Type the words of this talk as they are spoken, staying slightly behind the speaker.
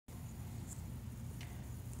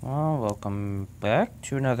Well, welcome back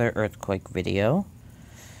to another earthquake video.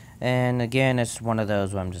 And again, it's one of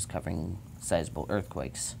those where I'm just covering sizable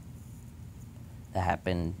earthquakes that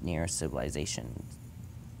happened near civilization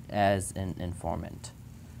as an informant.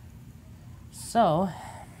 So,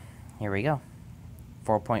 here we go.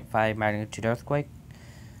 4.5 magnitude earthquake,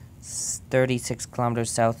 36 kilometers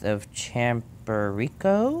south of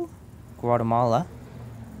Champerico, Guatemala.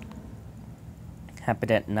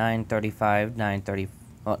 Happened at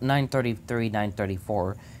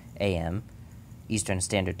 9:34 a.m. Eastern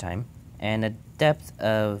Standard Time, and a depth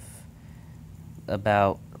of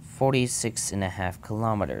about 46.5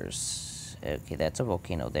 kilometers. Okay, that's a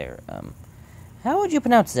volcano there. How would you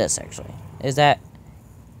pronounce this, actually? Is that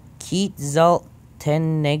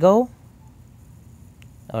Quetzaltenango?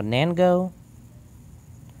 Oh, Nango?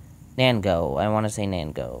 Nango. I want to say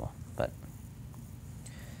Nango, but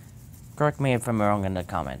correct me if I'm wrong in the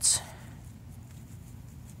comments.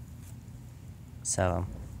 So,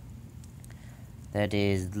 that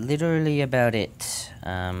is literally about it.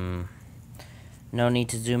 No need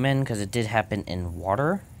to zoom in because it did happen in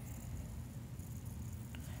water.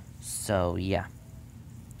 So, yeah.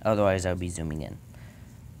 Otherwise, I would be zooming in.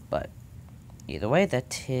 But, either way,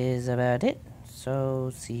 that is about it.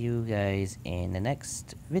 So, see you guys in the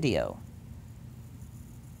next video.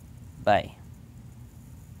 Bye.